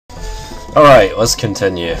Alright, let's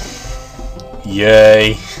continue.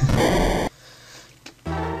 Yay.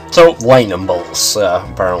 So, lightning bolts,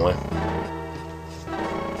 apparently.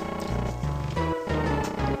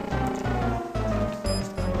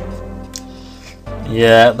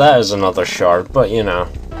 Yeah, that is another shard, but you know.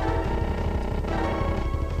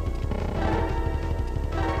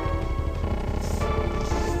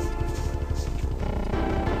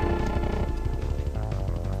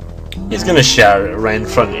 He's gonna shout it right in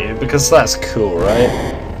front of you because that's cool, right?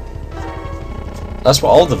 That's what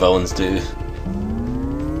all the villains do.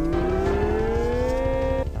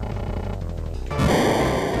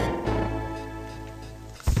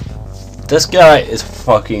 This guy is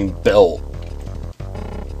fucking built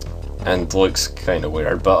and looks kinda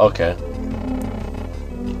weird, but okay.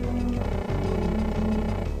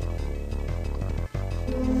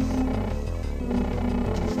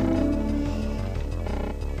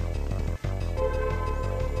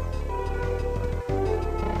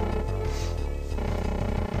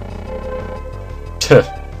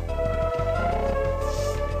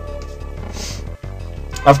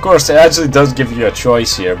 Of course, it actually does give you a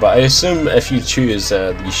choice here, but I assume if you choose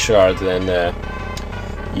the shard, then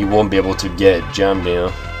you won't be able to get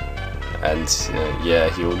Jambia, and yeah,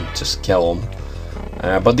 he'll just kill him.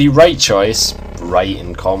 But the right choice, right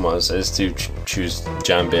in commas, is to choose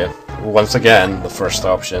Jambia. Once again, the first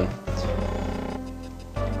option.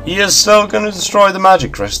 He is still going to destroy the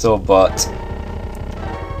magic crystal, but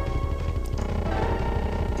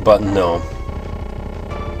no.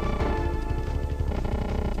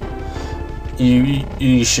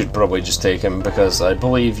 You should probably just take him, because I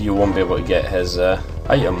believe you won't be able to get his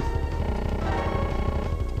item.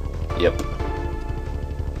 Yep.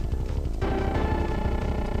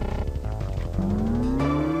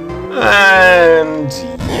 And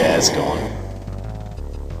yeah, it's gone.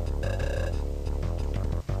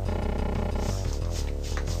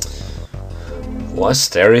 What a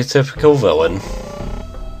stereotypical villain.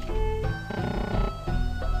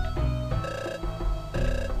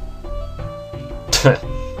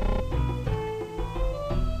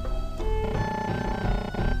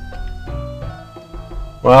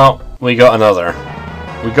 Well, we got another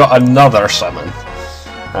summon.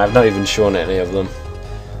 I've not even shown any of them.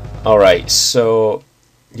 Alright, so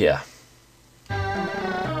yeah.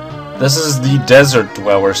 This is the Desert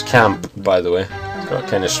Dwellers camp, by the way. It's got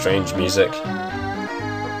kind of strange music.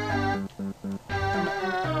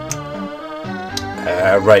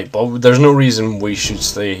 Right, but there's no reason we should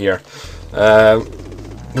stay here.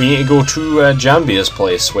 We need to go to Jambia's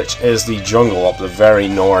place, which is the jungle up the very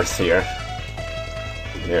north here.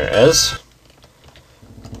 Here it is.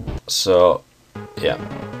 So, yeah.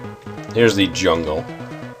 Here's the jungle.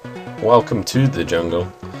 Welcome to the jungle.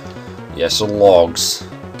 Yes, so logs.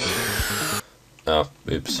 Oh,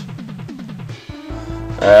 oops.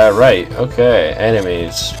 Right, okay.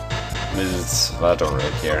 Enemies. I don't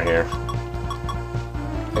really care here.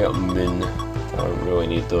 I got moon. I don't really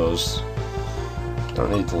need those.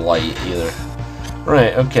 Don't need light either.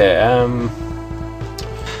 Right, okay,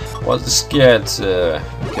 let's get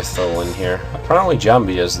Cthulhu in here. Apparently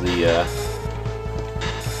Jambia is the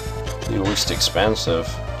least expensive.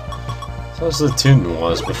 So as the Toon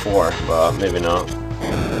was before, but maybe not.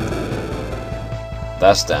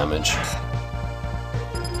 That's damage.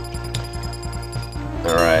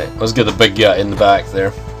 Alright, let's get the big guy in the back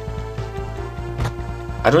there.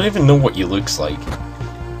 I don't even know what he looks like.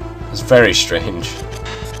 It's very strange.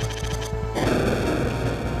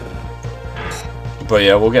 But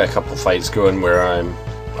yeah, we'll get a couple fights going where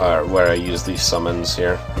where I use these summons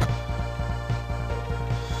here.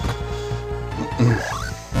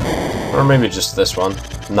 Or maybe just this one.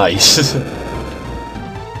 Nice.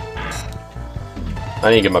 I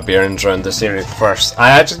need to get my bearings around this area first.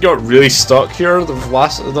 I actually got really stuck here the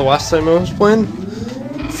last time I was playing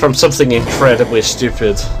from something incredibly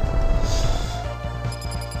stupid.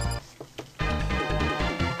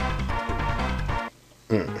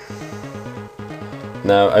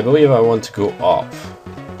 Now, I believe I want to go up.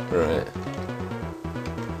 Right.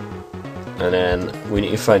 And then we need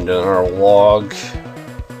to find our log.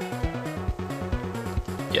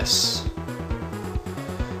 Yes.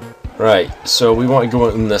 Right, so we want to go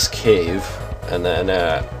in this cave, and then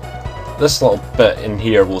this little bit in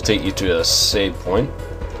here will take you to a save point.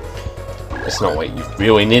 It's not like you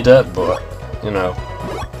really need it, but, you know,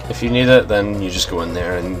 if you need it, then you just go in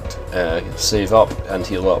there and save up and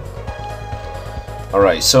heal up.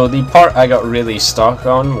 Alright, so the part I got really stuck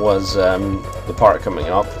on was the part coming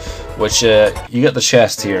up, which you get the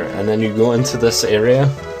chest here, and then you go into this area,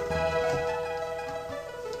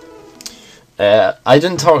 I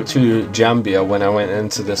didn't talk to Jambia when I went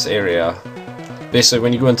into this area. Basically,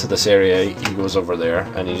 when you go into this area, he goes over there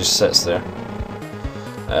and he just sits there.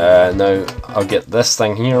 Now, I'll get this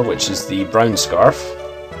thing here, which is the brown scarf.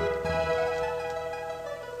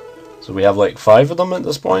 So we have like 5 of them at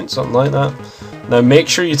this point, something like that. Now, make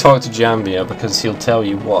sure you talk to Jambia because he'll tell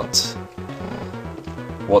you what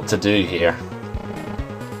to do here.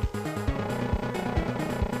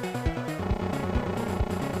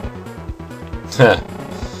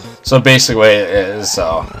 So basically it is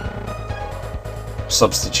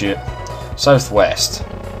substitute southwest.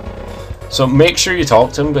 So make sure you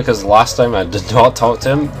talk to him because last time I did not talk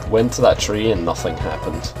to him, went to that tree and nothing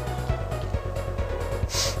happened.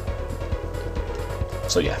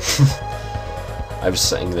 So yeah, I was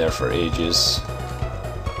sitting there for ages.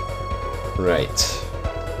 Right.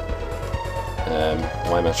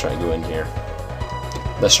 Why am I trying to go in here?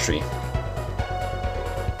 This tree.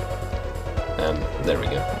 There we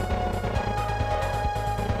go.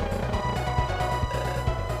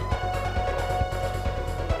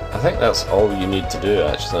 I think that's all you need to do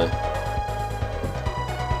actually.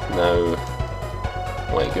 Now,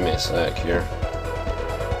 wait, give me a sec here.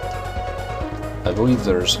 I believe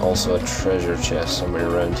there's also a treasure chest somewhere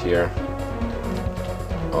around here.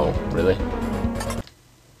 Oh, really?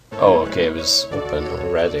 Oh, okay, it was open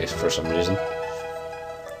already for some reason.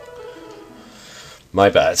 My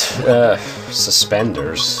bad.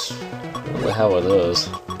 Suspenders. What the hell are those?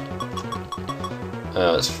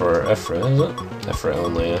 It's for Ifrit, is it? Ifrit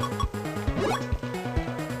only, yeah.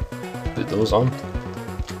 Put those on.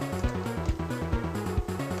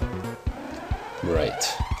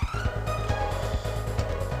 Right.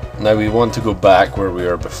 Now we want to go back where we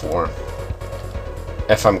were before.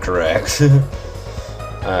 If I'm correct.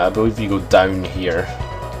 I believe you go down here.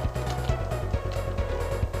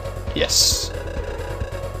 Yes.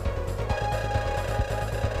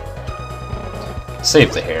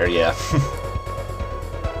 Save the hair, yeah.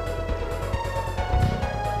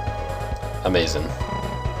 Amazing.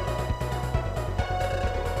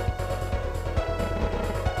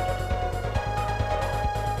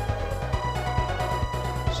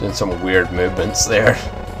 Doing some weird movements there.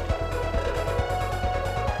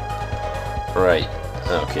 Right.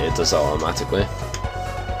 Okay, it does that automatically.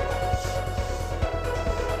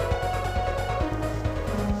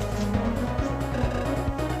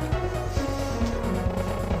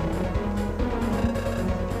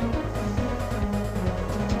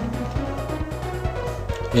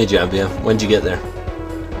 Hey Jambia, when'd you get there?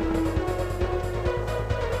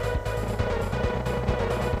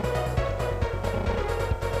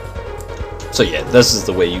 So yeah, this is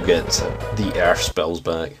the way you get the earth spells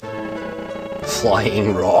back.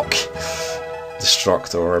 Flying rock.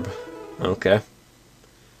 Destruct orb. Okay.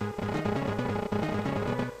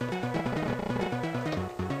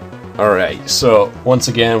 Alright, so once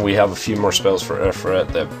again we have a few more spells for Ifrit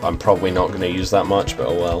that I'm probably not going to use that much, but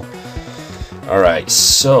oh well. Alright,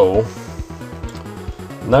 so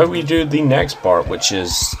now we do the next part, which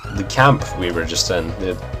is the camp we were just in,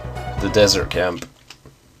 the desert camp.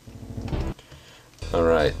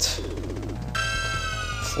 Alright.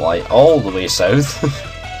 Fly all the way south.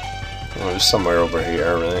 Oh, it was somewhere over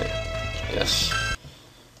here, right? Yes.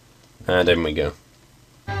 And in we go.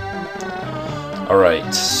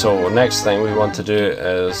 Alright, so next thing we want to do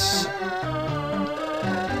is...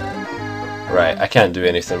 Right, I can't do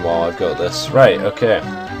anything while I've got this. Right, okay.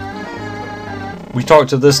 We talked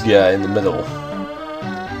to this guy in the middle.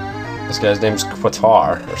 This guy's name's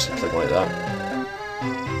Qatar, or something like that.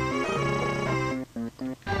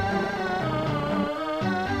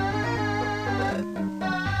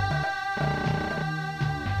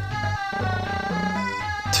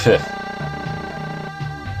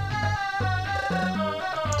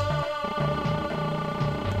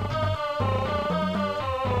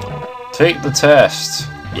 Take the test.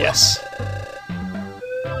 Yes.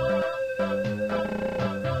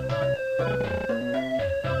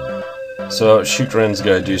 So Shukran's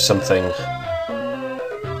gotta do something.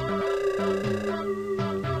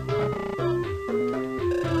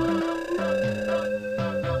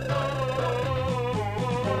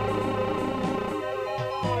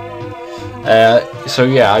 So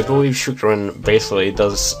yeah, I believe Shukran basically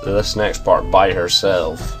does this next part by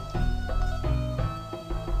herself.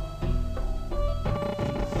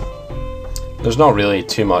 There's not really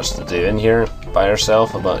too much to do in here by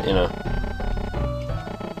herself, but you know.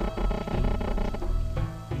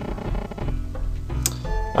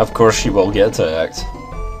 Of course she will get attacked.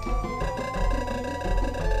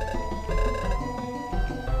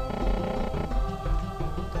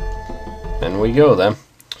 And we go then.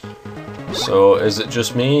 So, is it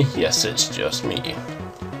just me? Yes, it's just me.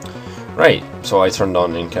 Right, so I turned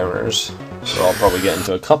on encounters. So I'll probably get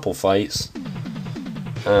into a couple fights.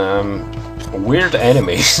 Weird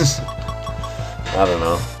enemies. I don't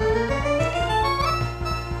know.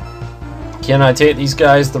 Can I take these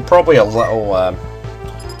guys? They're probably a little,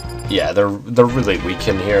 yeah, they're really weak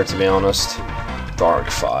in here, to be honest. Dark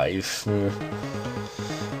 5.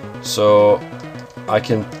 So, I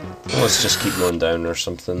can... Let's just keep going down or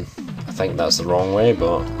something. I think that's the wrong way,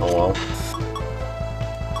 but oh well.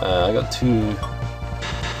 I got two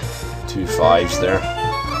 5s there.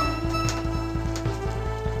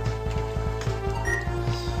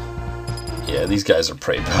 Yeah, these guys are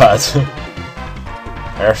pretty bad.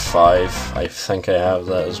 Earth 5, I think I have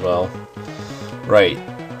that as well. Right,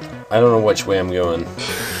 I don't know which way I'm going.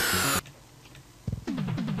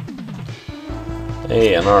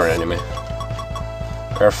 Hey, another enemy.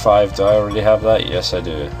 Earth 5, do I already have that? Yes, I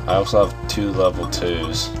do. I also have 2 level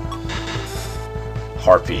 2s.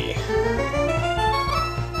 Harpy.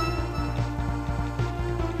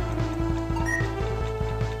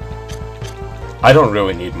 I don't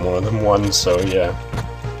really need more than one, so yeah.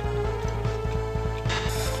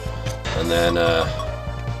 And then, oh,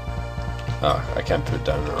 I can't put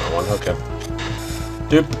down another one, okay.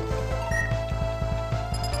 Doop.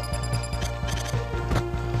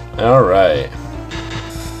 Alright.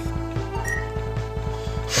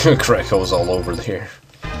 Crickles all over here.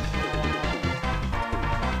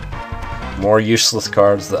 More useless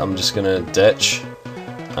cards that I'm just gonna ditch.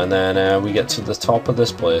 And then we get to the top of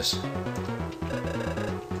this place.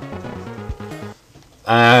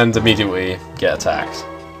 And immediately get attacked.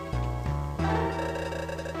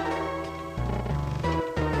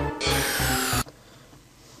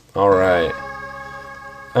 Alright.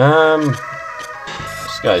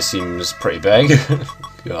 This guy seems pretty big.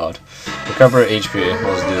 God. Recover HP,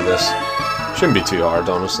 let's do this. Shouldn't be too hard,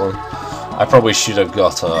 honestly. I probably should have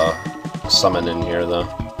got a summon in here, though.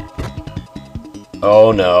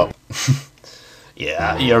 Oh no.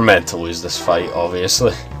 Yeah, you're meant to lose this fight,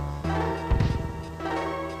 obviously.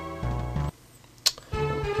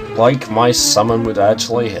 Like my summon would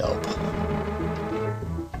actually help.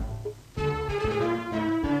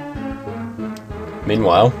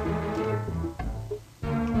 Meanwhile,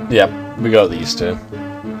 yep, we got these two.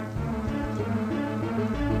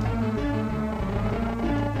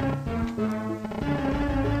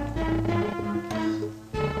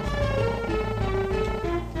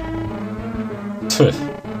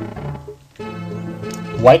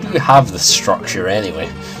 Why do you have this structure anyway?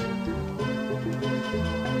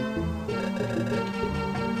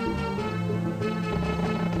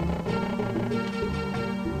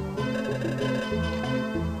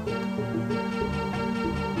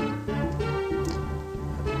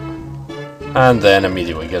 And then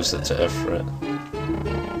immediately gives it to Ifrit.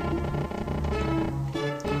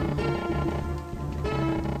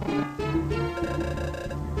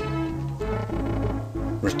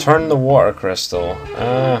 Return the water crystal.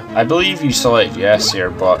 I believe you select yes here,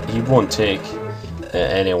 but he won't take it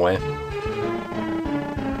anyway.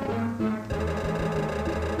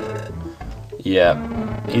 Yeah,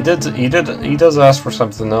 he does ask for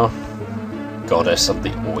something though. Goddess of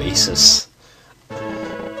the Oasis.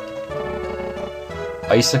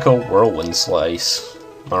 Icicle Whirlwind Slice.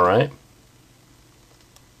 Alright.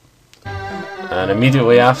 And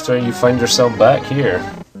immediately after, you find yourself back here.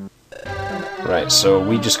 Right, so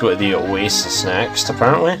we just go to the Oasis next,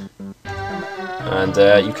 apparently. And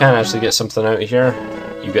you can actually get something out of here.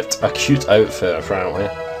 You get a cute outfit, apparently.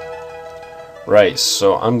 Right,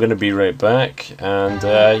 so I'm going to be right back. And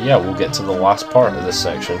yeah, we'll get to the last part of this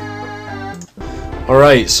section.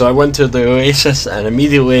 Alright, so I went to the Oasis, and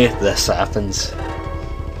immediately this happens.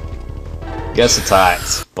 Gets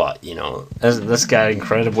attacked, but you know, isn't this guy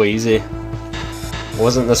incredibly easy?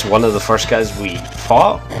 Wasn't this one of the first guys we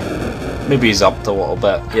fought? Maybe he's upped a little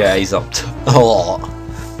bit. Yeah, he's upped a lot.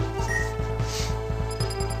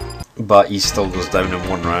 But he still goes down in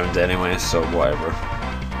one round anyway, so whatever.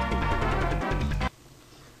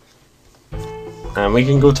 And we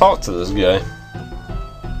can go talk to this guy.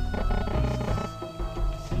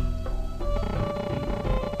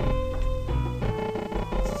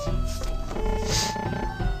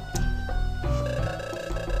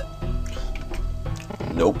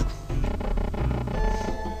 Nope.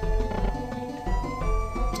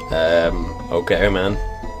 Okay, man.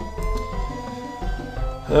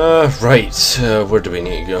 Right, where do we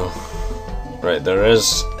need to go? Right, there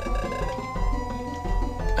is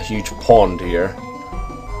a huge pond here.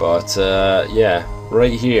 But, yeah,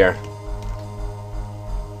 right here.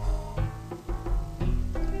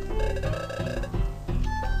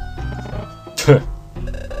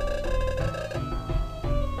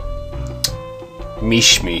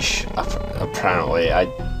 Mish. Apparently, I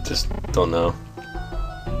just don't know.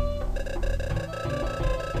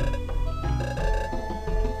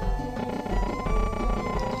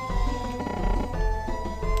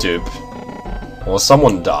 Dude. Well,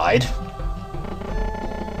 someone died.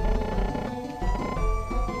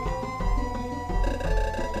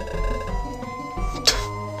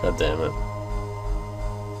 God damn it.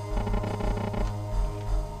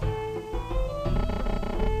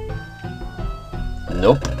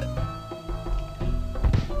 Nope.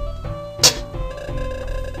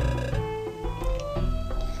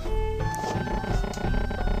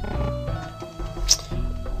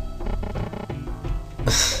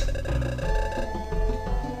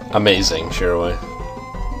 Amazing, surely.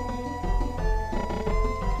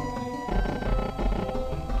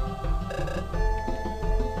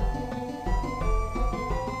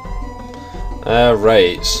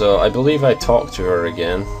 Right, so I believe I talked to her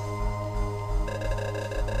again.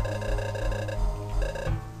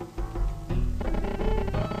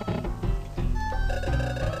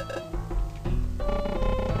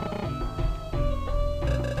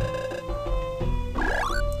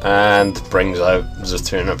 And brings out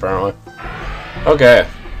Zatoon, apparently. Okay.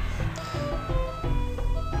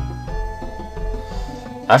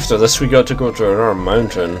 After this we got to go to another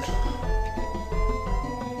mountain,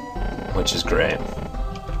 which is great.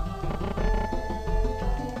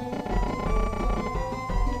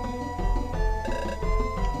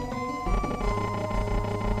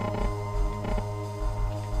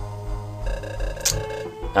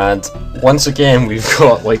 And once again we've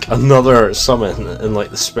got like another summon in like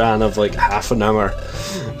the span of like half an hour.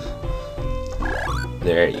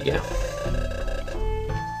 There you go.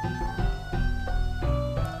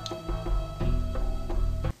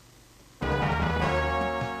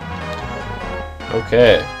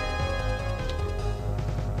 Okay.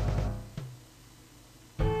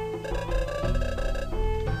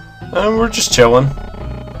 And we're just chilling.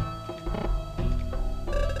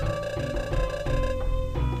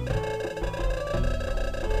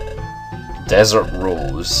 Desert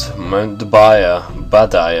Rose, Mount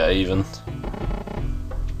Badaya even.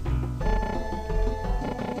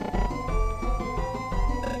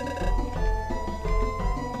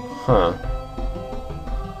 Huh.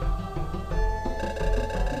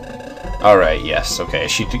 Alright, yes, okay.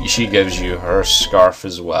 She gives you her scarf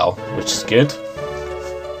as well, which is good.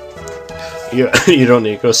 You don't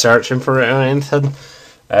need to go searching for it or anything.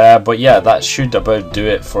 But yeah, that should about do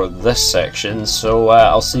it for this section. So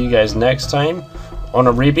I'll see you guys next time on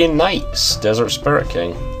Arabian Nights, Desert Spirit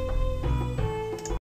King.